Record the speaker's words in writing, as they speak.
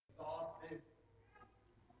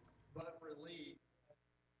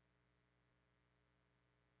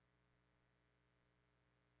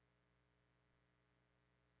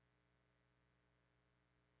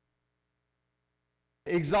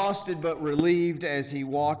exhausted but relieved as he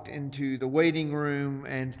walked into the waiting room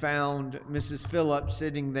and found Mrs. Phillips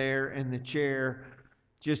sitting there in the chair,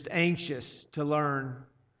 just anxious to learn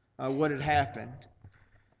what had happened.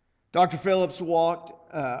 Dr. Phillips walked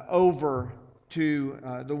over to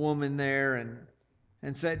the woman there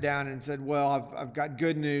and sat down and said, well, I've got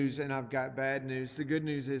good news and I've got bad news. The good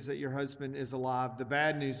news is that your husband is alive. The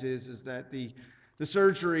bad news is that the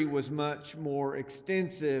surgery was much more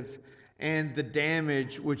extensive and the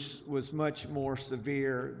damage, which was much more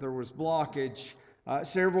severe. There was blockage.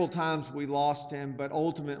 Several times we lost him, but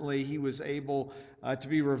ultimately he was able to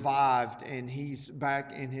be revived, and he's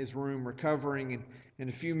back in his room recovering. And in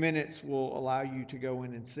a few minutes, we'll allow you to go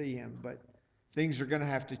in and see him. But things are going to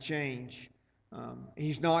have to change.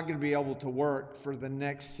 He's not going to be able to work for the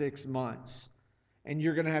next 6 months. And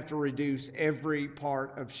you're going to have to reduce every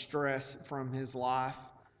part of stress from his life.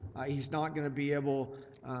 He's not going to be able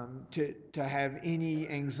to have any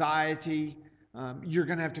anxiety. You're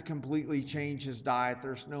going to have to completely change his diet.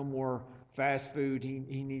 There's no more fast food.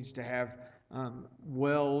 He needs to have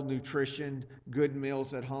well nutrition, good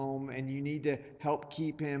meals at home, and you need to help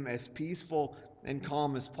keep him as peaceful and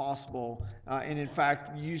calm as possible. And in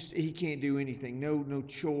fact, he can't do anything. No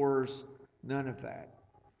chores, none of that.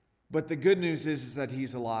 But the good news is that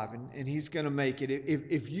he's alive and he's going to make it.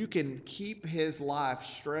 If you can keep his life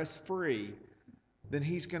stress-free, then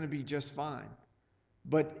he's going to be just fine.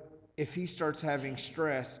 But if he starts having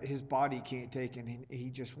stress, his body can't take it and he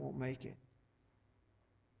just won't make it.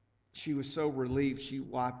 She was so relieved, she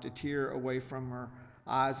wiped a tear away from her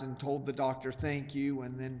eyes and told the doctor, thank you.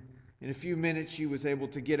 And then in a few minutes, she was able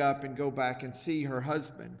to get up and go back and see her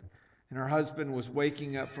husband. And her husband was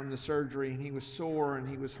waking up from the surgery, and he was sore and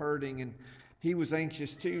he was hurting, and he was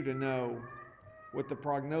anxious too to know what the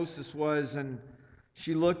prognosis was. And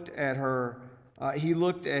she looked at her. He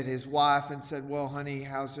looked at his wife and said, well, honey,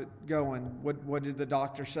 how's it going? What did the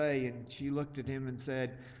doctor say? And she looked at him and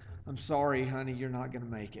said, I'm sorry, honey, you're not going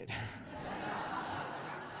to make it.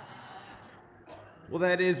 Well,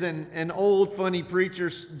 that is an old funny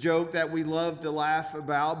preacher's joke that we love to laugh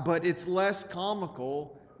about, but it's less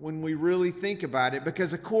comical when we really think about it,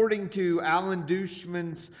 because according to Alan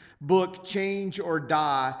Dushman's book, Change or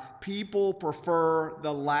Die, people prefer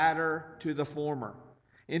the latter to the former.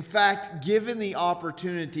 In fact, given the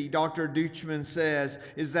opportunity, Dr. Dushman says,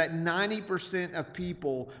 is that 90% of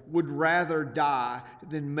people would rather die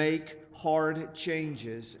than make hard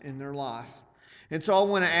changes in their life. And so I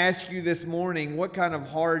want to ask you this morning, what kind of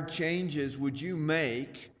hard changes would you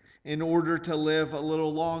make in order to live a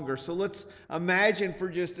little longer? So let's imagine for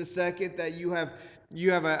just a second that you have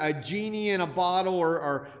a genie in a bottle,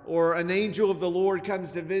 or an angel of the Lord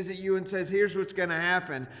comes to visit you and says, here's what's going to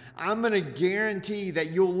happen. I'm going to guarantee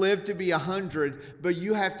that you'll live to be 100, but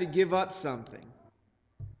you have to give up something.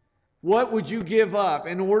 What would you give up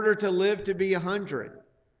in order to live to be 100?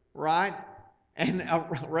 Right? And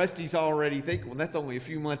Rusty's already thinking, well, that's only a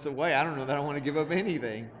few months away. I don't know that I want to give up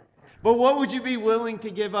anything. But what would you be willing to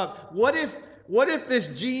give up? What if this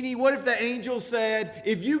genie, what if the angel said,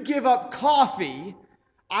 if you give up coffee,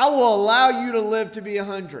 I will allow you to live to be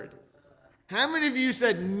 100? How many of you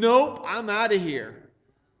said, nope, I'm out of here?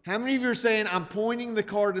 How many of you are saying, I'm pointing the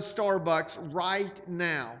car to Starbucks right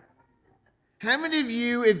now? How many of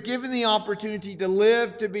you, if given the opportunity to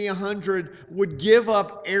live to be 100, would give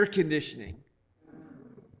up air conditioning?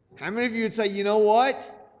 How many of you would say, you know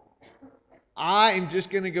what? I am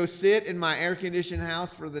just going to go sit in my air-conditioned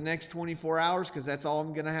house for the next 24 hours because that's all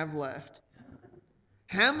I'm going to have left.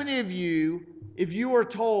 How many of you, if you were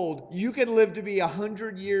told you could live to be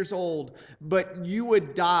 100 years old, but you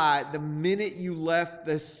would die the minute you left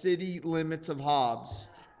the city limits of Hobbs,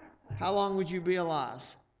 how long would you be alive?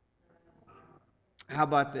 How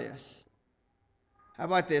about this?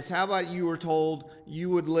 How about you were told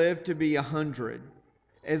you would live to be 100?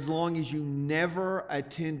 As long as you never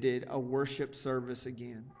attended a worship service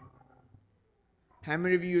again? How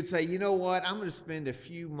many of you would say, you know what, I'm going to spend a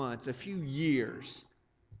few months, a few years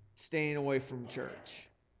staying away from church?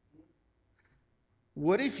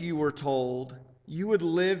 What if you were told you would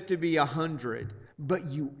live to be 100, but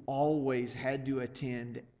you always had to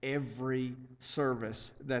attend every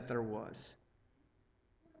service that there was?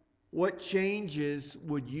 What changes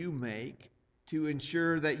would you make to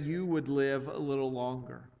ensure that you would live a little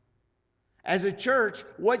longer? As a church,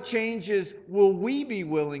 what changes will we be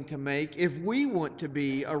willing to make if we want to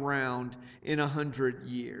be around in 100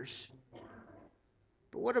 years?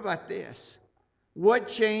 But what about this? What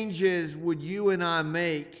changes would you and I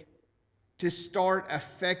make to start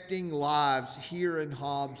affecting lives here in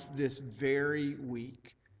Hobbs this very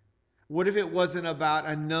week? What if it wasn't about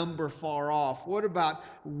a number far off? What about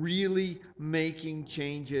really making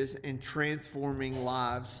changes and transforming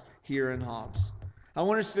lives here in Hobbs? I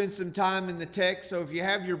want to spend some time in the text, so if you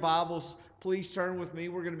have your Bibles, please turn with me.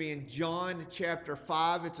 We're going to be in John chapter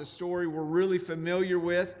 5. It's a story we're really familiar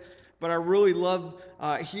with, but I really love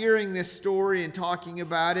hearing this story and talking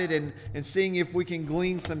about it and seeing if we can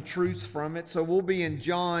glean some truths from it. So we'll be in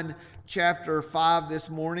John chapter 5 this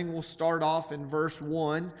morning. We'll start off in verse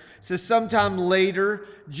 1. It says, sometime later,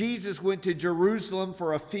 Jesus went to Jerusalem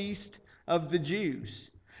for a feast of the Jews.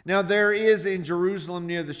 Now there is in Jerusalem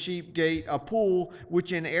near the sheep gate a pool,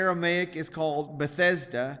 which in Aramaic is called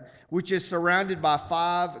Bethesda, which is surrounded by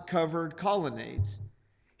 5 covered colonnades.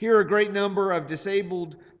 Here a great number of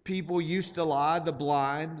disabled people used to lie, the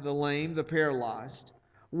blind, the lame, the paralyzed.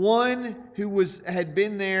 One who was there had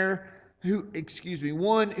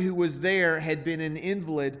been an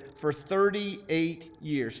invalid for 38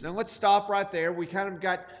 years. Now let's stop right there. We kind of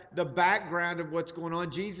got the background of what's going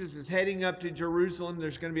on. Jesus is heading up to Jerusalem.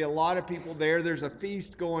 There's going to be a lot of people there. There's a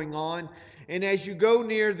feast going on. And as you go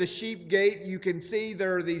near the sheep gate, you can see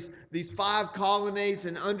there are these 5 colonnades,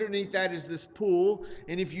 and underneath that is this pool.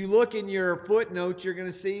 And if you look in your footnotes, you're going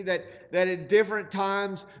to see that at different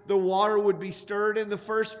times the water would be stirred, and the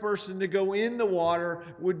first person to go in the water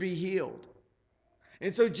would be healed.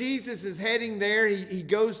 And so Jesus is heading there. He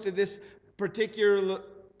goes to this particular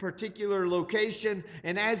location,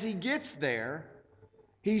 and as he gets there,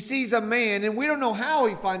 he sees a man, and we don't know how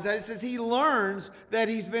he finds out. It says he learns that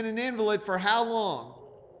he's been an invalid for how long?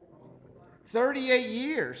 38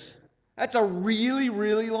 years. That's a really,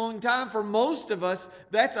 really long time. For most of us,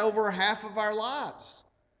 that's over half of our lives.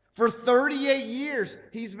 For 38 years,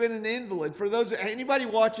 he's been an invalid. For those, anybody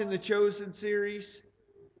watching the Chosen series?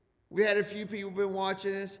 We had a few people been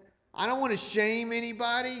watching this. I don't want to shame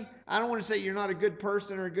anybody. I don't want to say you're not a good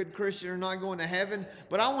person or a good Christian or not going to heaven.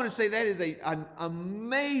 But I want to say that is an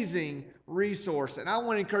amazing resource. And I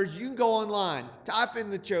want to encourage you can go online, type in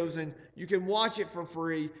The Chosen. You can watch it for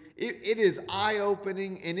free. It is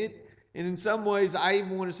eye-opening, and in some ways I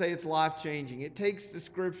even want to say it's life-changing. It takes the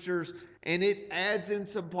scriptures and it adds in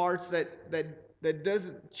some parts that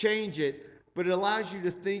doesn't change it, but it allows you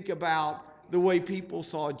to think about the way people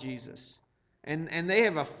saw Jesus. And they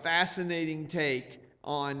have a fascinating take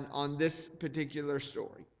on this particular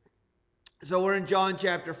story. So we're in John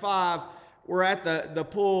chapter 5. We're at the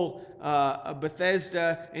pool of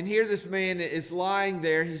Bethesda. And here this man is lying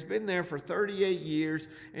there. He's been there for 38 years.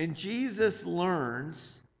 And Jesus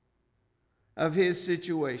learns of his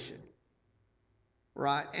situation.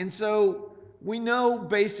 Right? And so we know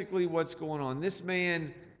basically what's going on. This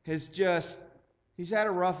man he's had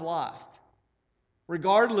a rough life.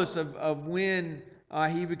 Regardless of when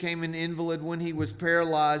he became an invalid, when he was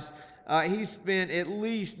paralyzed, he spent at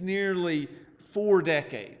least nearly 4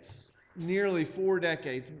 decades,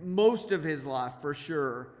 most of his life for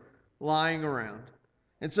sure, lying around.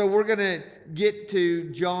 And so we're going to get to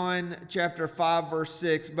John chapter 5, verse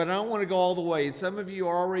 6, but I don't want to go all the way. And some of you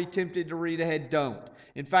are already tempted to read ahead. Don't.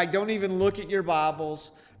 In fact, don't even look at your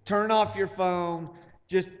Bibles. Turn off your phone.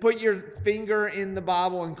 Just put your finger in the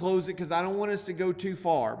Bible and close it, because I don't want us to go too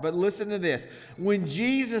far. But listen to this. When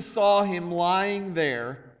Jesus saw him lying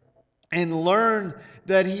there and learned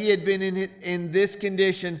that he had been in this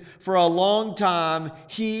condition for a long time,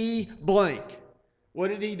 he blank. What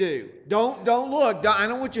did he do? Don't look.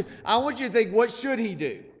 I want you to think, what should he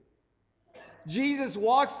do? Jesus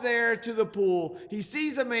walks there to the pool. He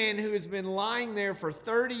sees a man who has been lying there for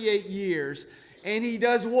 38 years. And he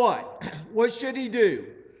does what? What should he do?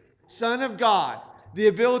 Son of God, the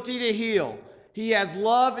ability to heal. He has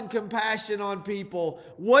love and compassion on people.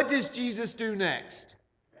 What does Jesus do next?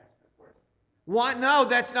 What? No,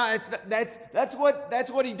 that's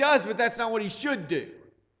what he does, but that's not what he should do.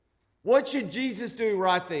 What should Jesus do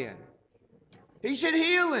right then? He should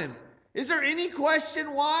heal him. Is there any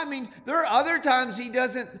question why? I mean, there are other times he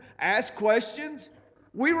doesn't ask questions.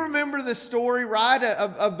 We remember the story, right,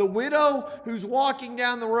 of the widow who's walking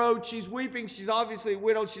down the road. She's weeping. She's obviously a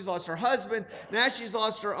widow. She's lost her husband. Now she's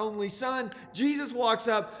lost her only son. Jesus walks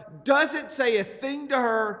up, doesn't say a thing to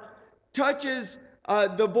her, touches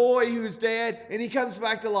the boy who's dead, and he comes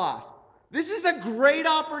back to life. This is a great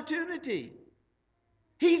opportunity.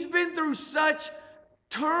 He's been through such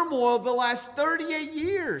turmoil the last 38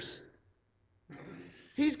 years.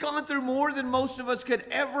 He's gone through more than most of us could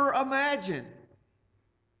ever imagine.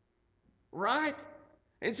 Right?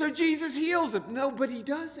 And so Jesus heals him. No, but he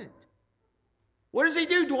doesn't. What does he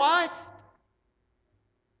do, Dwight?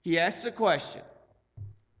 He asks a question.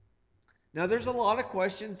 Now, there's a lot of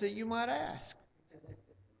questions that you might ask.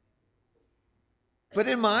 But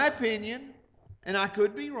in my opinion, and I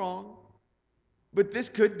could be wrong, but this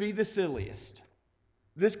could be the silliest.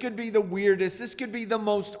 This could be the weirdest. This could be the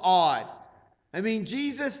most odd. I mean,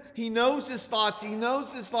 Jesus, he knows his thoughts. He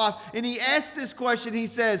knows his life. And he asks this question. He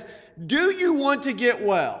says, do you want to get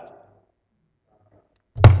well?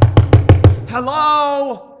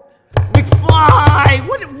 Hello? McFly!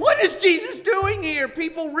 What is Jesus doing here?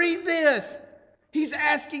 People, read this. He's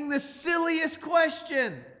asking the silliest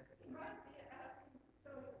question.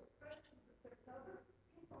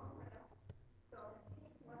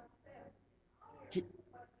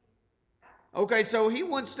 Okay, so he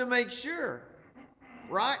wants to make sure,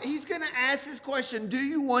 right? He's going to ask this question, do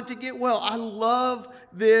you want to get well? I love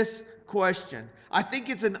this question. I think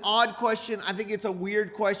it's an odd question. I think it's a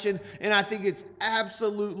weird question. And I think it's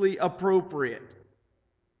absolutely appropriate.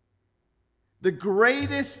 The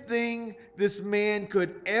greatest thing this man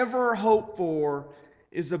could ever hope for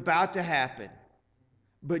is about to happen.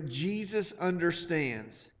 But Jesus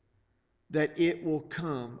understands that it will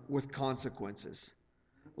come with consequences.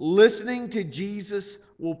 Listening to Jesus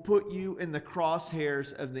will put you in the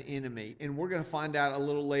crosshairs of the enemy. And we're going to find out a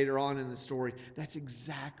little later on in the story that's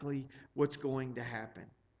exactly what's going to happen.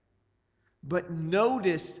 But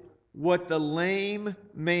notice what the lame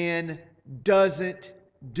man doesn't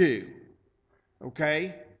do.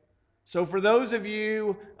 Okay? So for those of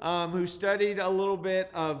you who studied a little bit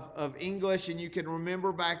of English and you can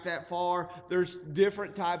remember back that far, there's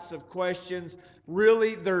different types of questions.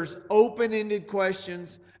 Really, there's open-ended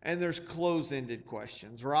questions and there's closed-ended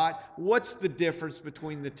questions, right? What's the difference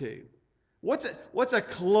between the two? What's a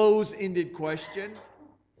closed-ended question?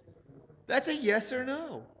 That's a yes or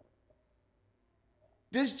no.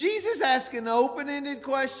 Does Jesus ask an open-ended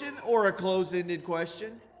question or a closed-ended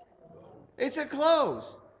question? It's a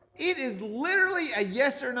close. It is literally a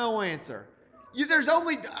yes or no answer. There's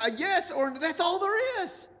only a yes or that's all there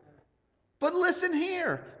is. But listen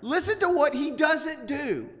here. Listen to what he doesn't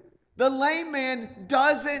do. The lame man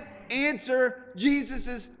doesn't answer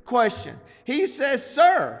Jesus' question. He says,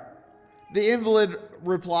 "Sir," the invalid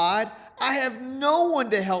replied, "I have no one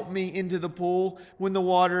to help me into the pool when the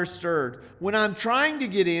water is stirred. When I'm trying to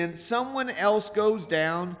get in, someone else goes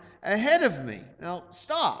down ahead of me." Now,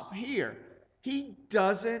 stop here. He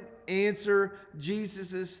doesn't answer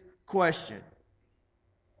Jesus' question.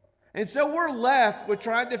 And so we're left with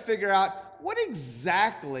trying to figure out what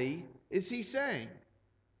exactly is he saying.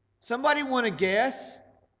 Somebody want to guess?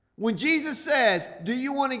 When Jesus says, "Do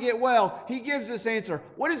you want to get well?" he gives this answer.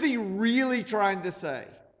 What is he really trying to say?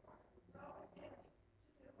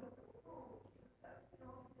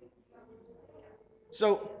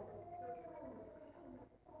 So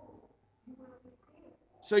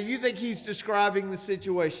you think he's describing the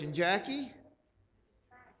situation, Jackie?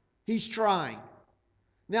 He's trying.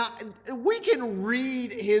 Now, we can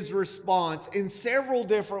read his response in several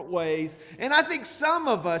different ways, and I think some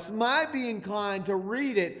of us might be inclined to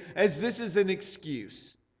read it as this is an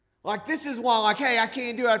excuse. Like, this is why, like, hey, I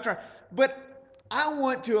can't do it, I've tried. But I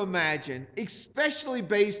want to imagine, especially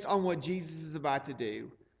based on what Jesus is about to do,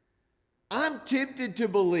 I'm tempted to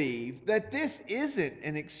believe that this isn't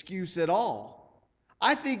an excuse at all.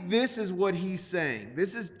 I think this is what he's saying.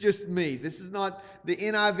 This is just me. This is not the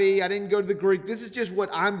NIV. I didn't go to the Greek. This is just what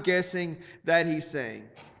I'm guessing that he's saying.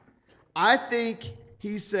 I think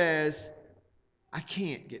he says, I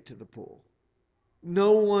can't get to the pool.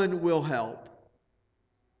 No one will help.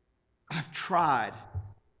 I've tried.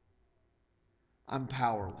 I'm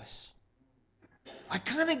powerless. I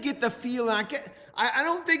kind of get the feeling, I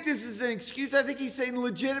don't think this is an excuse. I think he's saying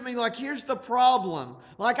legitimately, like, here's the problem.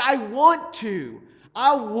 Like, I want to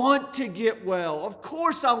get well. Of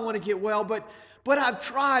course I want to get well, but I've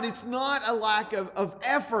tried. It's not a lack of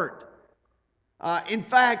effort. In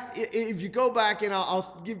fact, if you go back, and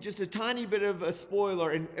I'll give just a tiny bit of a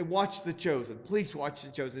spoiler, and watch The Chosen. Please watch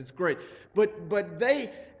The Chosen. It's great. But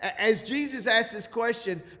they, as Jesus asked this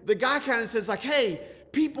question, the guy kind of says, like, hey,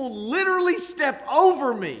 people literally step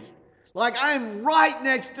over me. Like, I'm right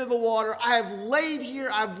next to the water. I have laid here.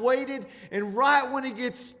 I've waited. And right when it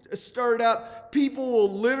gets stirred up, people will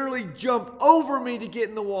literally jump over me to get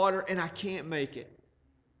in the water, and I can't make it.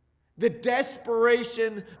 The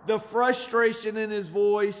desperation, the frustration in his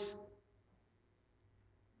voice.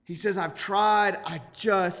 He says, I've tried. I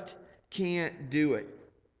just can't do it.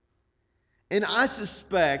 And I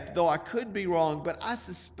suspect, though I could be wrong, but I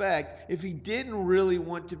suspect if he didn't really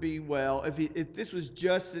want to be well, if this was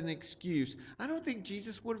just an excuse, I don't think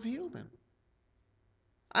Jesus would have healed him.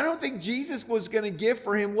 I don't think Jesus was going to give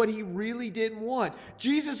for him what he really didn't want.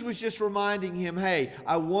 Jesus was just reminding him, hey,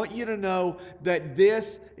 I want you to know that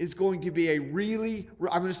this is going to be I'm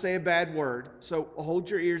going to say a bad word, so hold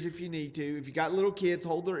your ears if you need to. If you got little kids,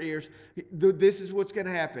 hold their ears. This is what's going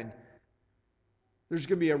to happen. There's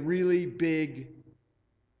going to be a really big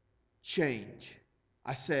change.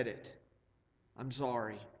 I said it. I'm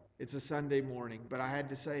sorry. It's a Sunday morning, but I had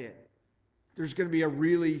to say it. There's going to be a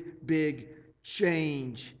really big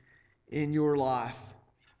change in your life.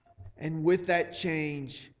 And with that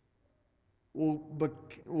change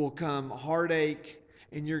will come heartache,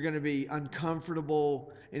 and you're going to be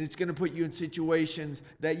uncomfortable, and it's going to put you in situations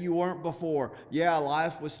that you weren't before. Yeah,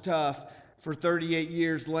 life was tough for 38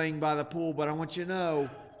 years laying by the pool, but I want you to know,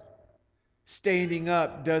 standing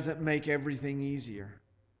up doesn't make everything easier.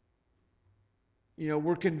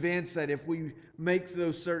 We're convinced that if we make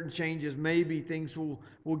those certain changes, maybe things will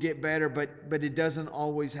get better, but it doesn't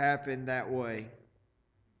always happen that way.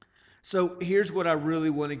 So here's what I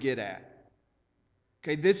really want to get at.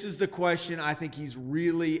 Okay, this is the question I think he's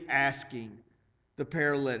really asking the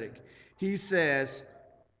paralytic. He says,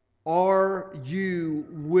 are you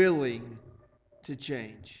willing to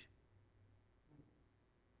change?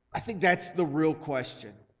 I think that's the real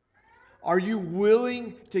question. Are you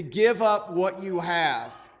willing to give up what you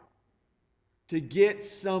have to get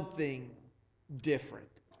something different?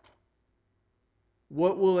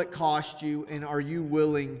 What will it cost you, and are you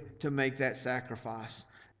willing to make that sacrifice?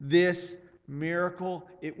 This miracle,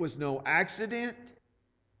 it was no accident.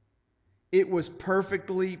 It was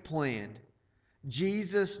perfectly planned.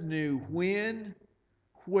 Jesus knew when,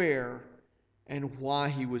 where, and why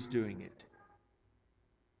he was doing it.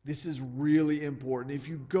 This is really important. If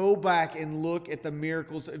you go back and look at the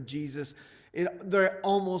miracles of Jesus, there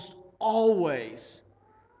almost always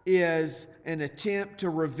is an attempt to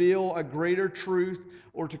reveal a greater truth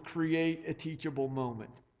or to create a teachable moment.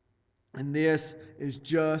 And this is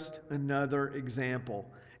just another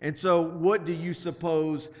example. And so, what do you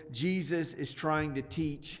suppose Jesus is trying to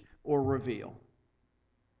teach or reveal?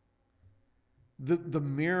 The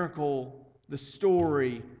miracle, the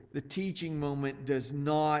story, the teaching moment does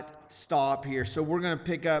not stop here. So we're going to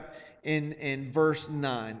pick up in verse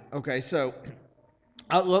 9. Okay, so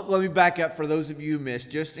let me back up for those of you who missed,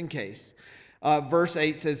 just in case. Verse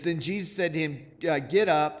 8 says, then Jesus said to him, get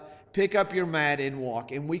up, pick up your mat and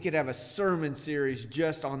walk. And we could have a sermon series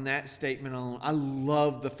just on that statement alone. I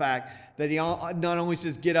love the fact that he not only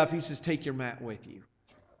says get up, he says take your mat with you.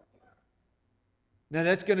 Now,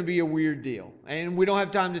 that's going to be a weird deal. And we don't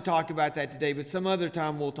have time to talk about that today, but some other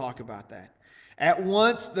time we'll talk about that. At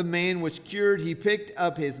once the man was cured. He picked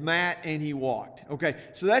up his mat and he walked. Okay,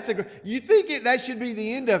 so you think that should be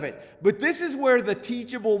the end of it. But this is where the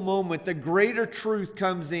teachable moment, the greater truth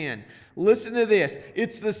comes in. Listen to this.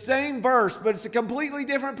 It's the same verse, but it's a completely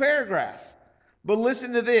different paragraph. But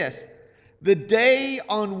listen to this. The day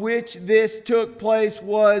on which this took place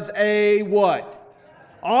was a what?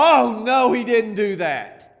 Oh, no, he didn't do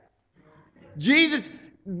that.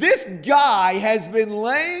 This guy has been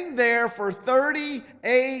laying there for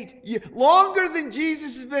 38 years, longer than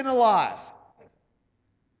Jesus has been alive.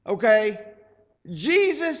 Okay?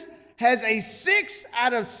 Jesus has a 6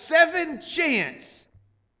 out of 7 chance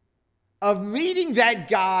of meeting that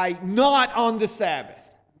guy not on the Sabbath.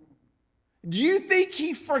 Do you think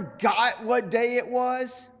he forgot what day it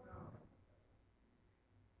was?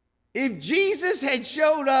 If Jesus had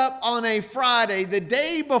showed up on a Friday, the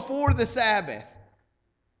day before the Sabbath,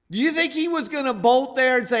 do you think he was going to bolt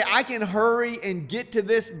there and say, I can hurry and get to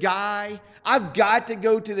this guy? I've got to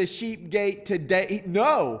go to the sheep gate today.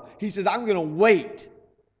 No, he says, I'm going to wait.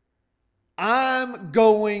 I'm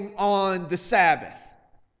going on the Sabbath.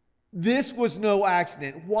 This was no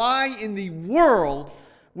accident. Why in the world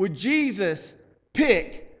would Jesus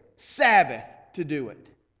pick Sabbath to do it?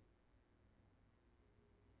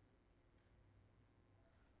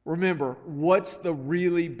 Remember, what's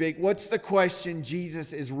the question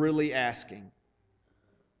Jesus is really asking?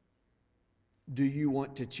 Do you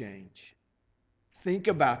want to change? Think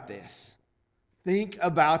about this. Think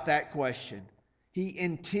about that question. He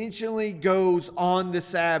intentionally goes on the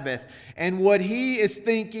Sabbath. And what he is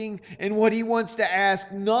thinking and what he wants to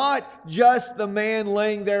ask, not just the man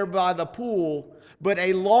laying there by the pool, but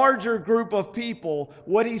a larger group of people,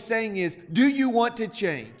 what he's saying is, do you want to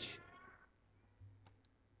change?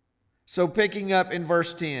 So picking up in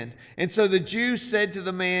verse 10. And so the Jews said to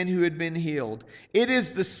the man who had been healed, it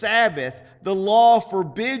is the Sabbath. The law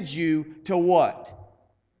forbids you to what?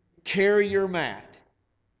 Carry your mat.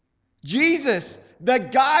 Jesus, the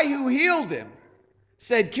guy who healed him,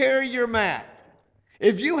 said, carry your mat.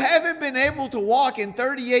 If you haven't been able to walk in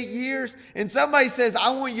 38 years and somebody says, I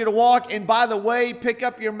want you to walk, and by the way, pick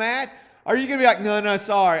up your mat, are you going to be like, no,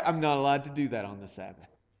 sorry, I'm not allowed to do that on the Sabbath?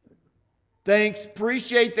 Thanks,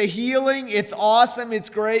 appreciate the healing. It's awesome, it's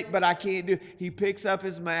great, but I can't do it. He picks up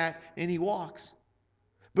his mat and he walks.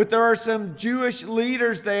 But there are some Jewish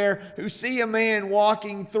leaders there who see a man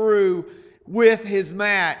walking through with his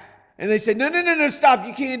mat, and they say, no, stop,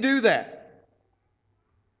 you can't do that.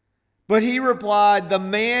 But he replied, the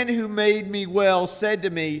man who made me well said to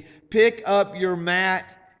me, pick up your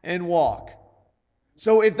mat and walk.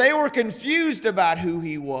 So if they were confused about who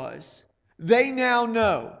he was, they now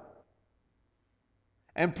know.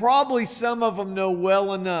 And probably some of them know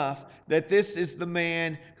well enough that this is the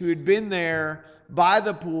man who had been there by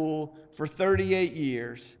the pool for 38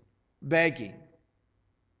 years, begging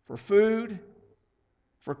for food,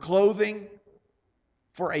 for clothing,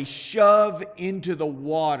 for a shove into the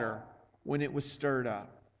water when it was stirred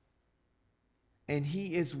up. And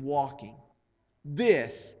he is walking.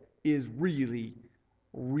 This is really,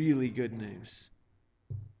 really good news.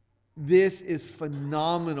 This is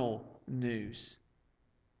phenomenal news.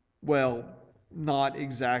 Well, not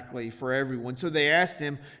exactly for everyone. So they asked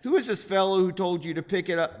him, who is this fellow who told you to pick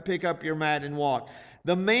up your mat and walk?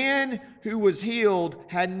 The man who was healed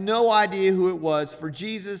had no idea who it was, for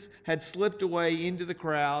Jesus had slipped away into the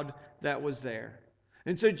crowd that was there.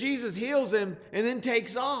 And so Jesus heals him and then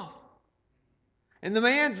takes off. And the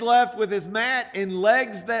man's left with his mat and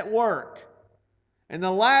legs that work. And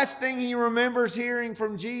the last thing he remembers hearing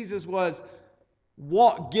from Jesus was,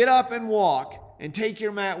 get up and walk and take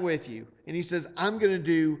your mat with you. And he says, I'm going to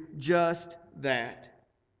do just that.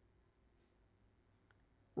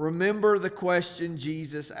 Remember the question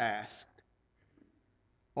Jesus asked.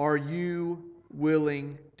 Are you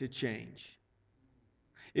willing to change?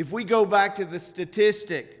 If we go back to the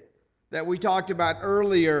statistic that we talked about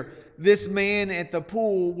earlier, this man at the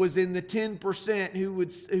pool was in the 10%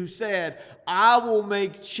 who said, I will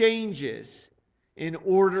make changes in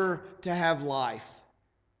order to have life.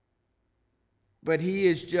 But he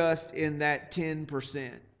is just in that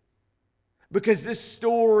 10%. Because this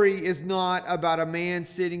story is not about a man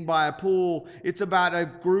sitting by a pool. It's about a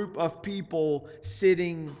group of people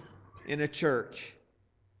sitting in a church.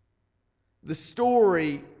 The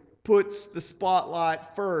story puts the spotlight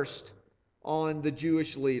first on the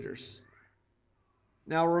Jewish leaders.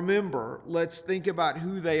 Now remember, let's think about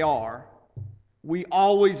who they are. We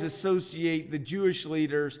always associate the Jewish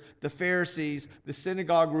leaders, the Pharisees, the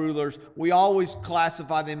synagogue rulers, we always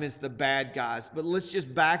classify them as the bad guys. But let's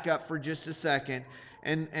just back up for just a second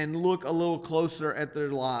and look a little closer at their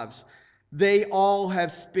lives. They all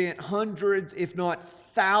have spent hundreds, if not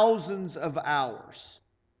thousands of hours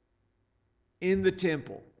in the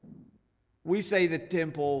temple. We say the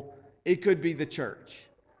temple, it could be the church.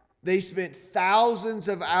 They spent thousands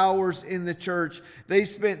of hours in the church. They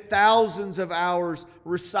spent thousands of hours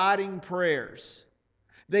reciting prayers.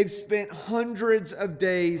 They've spent hundreds of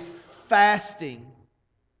days fasting.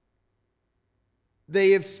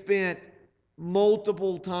 They have spent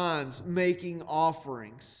multiple times making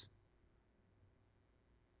offerings.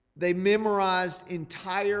 They memorized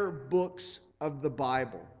entire books of the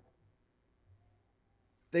Bible.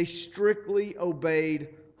 They strictly obeyed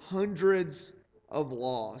hundreds of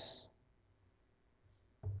laws.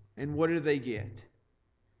 And what do they get?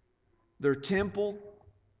 Their temple,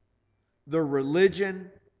 their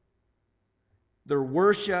religion, their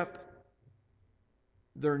worship,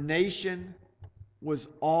 their nation was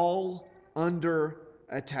all under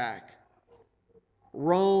attack.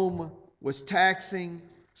 Rome was taxing,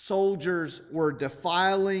 soldiers were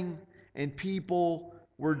defiling, and people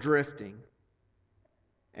were drifting.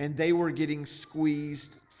 And they were getting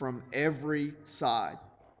squeezed from every side.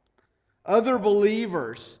 Other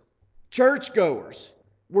believers, churchgoers,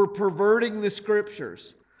 were perverting the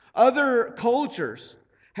scriptures. Other cultures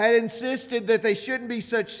had insisted that they shouldn't be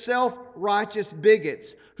such self-righteous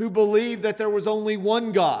bigots who believed that there was only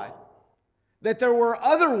one God, that there were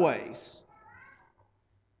other ways.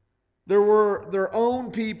 There were their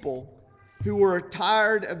own people who were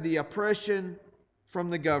tired of the oppression from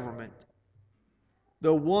the government.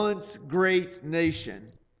 The once great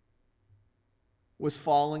nation was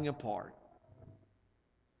falling apart.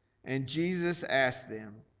 And Jesus asked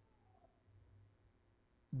them,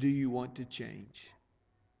 do you want to change?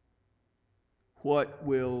 What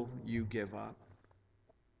will you give up?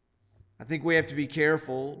 I think we have to be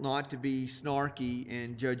careful not to be snarky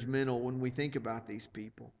and judgmental when we think about these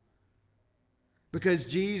people. Because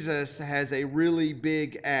Jesus has a really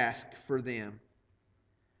big ask for them.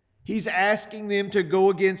 He's asking them to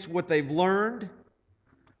go against what they've learned,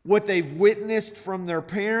 what they've witnessed from their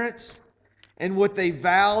parents, and what they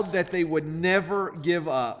vowed that they would never give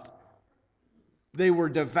up. They were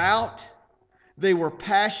devout, they were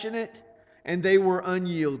passionate, and they were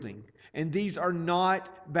unyielding. And these are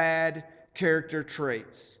not bad character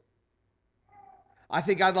traits. I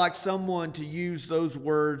think I'd like someone to use those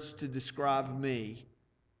words to describe me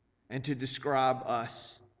and to describe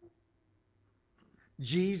us.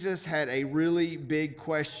 Jesus had a really big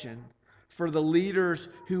question for the leaders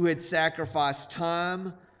who had sacrificed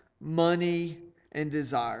time, money, and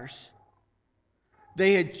desires.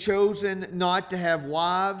 They had chosen not to have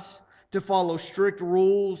wives, to follow strict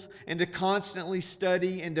rules, and to constantly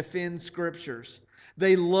study and defend scriptures.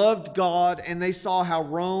 They loved God, and they saw how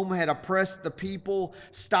Rome had oppressed the people,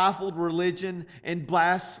 stifled religion, and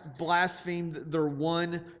blasphemed their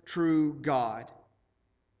one true God.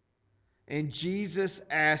 And Jesus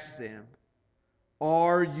asked them,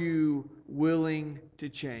 "Are you willing to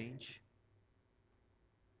change?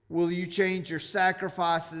 Will you change your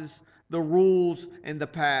sacrifices, the rules, and the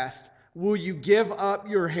past? Will you give up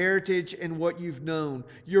your heritage and what you've known,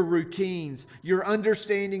 your routines, your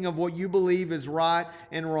understanding of what you believe is right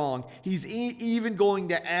and wrong?" He's even going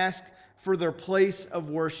to ask for their place of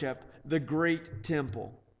worship, the great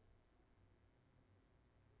temple.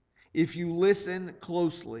 If you listen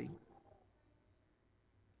closely,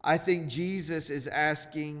 I think Jesus is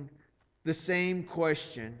asking the same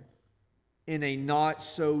question in a not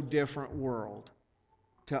so different world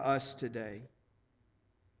to us today.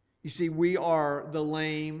 You see, we are the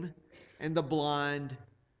lame and the blind,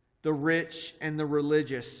 the rich and the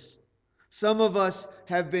religious. Some of us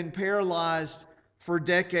have been paralyzed for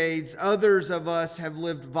decades. Others of us have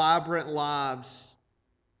lived vibrant lives.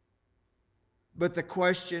 But the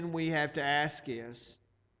question we have to ask is,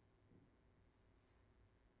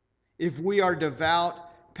 if we are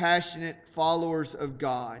devout, passionate followers of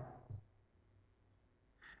God,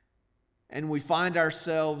 and we find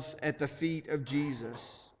ourselves at the feet of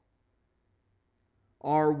Jesus,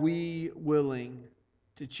 are we willing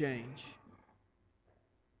to change?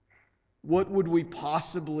 What would we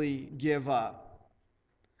possibly give up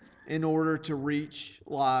in order to reach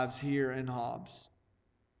lives here in Hobbs?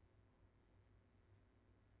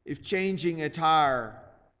 If changing attire,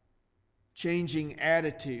 changing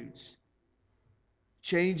attitudes,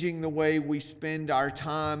 changing the way we spend our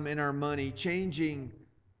time and our money, changing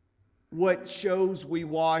what shows we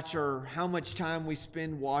watch or how much time we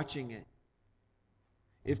spend watching it,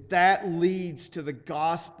 if that leads to the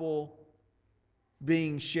gospel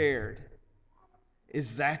being shared,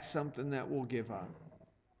 is that something that we'll give up?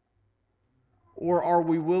 Or are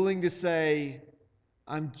we willing to say,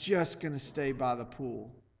 I'm just going to stay by the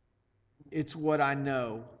pool? It's what I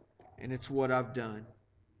know, and it's what I've done.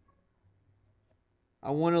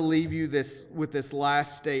 I want to leave you with this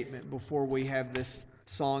last statement before we have this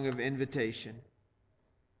song of invitation.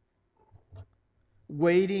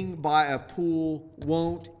 Waiting by a pool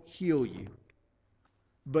won't heal you,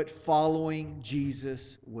 but following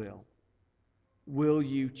Jesus will. Will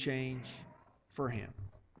you change for Him?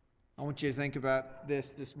 I want you to think about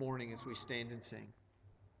this morning as we stand and sing.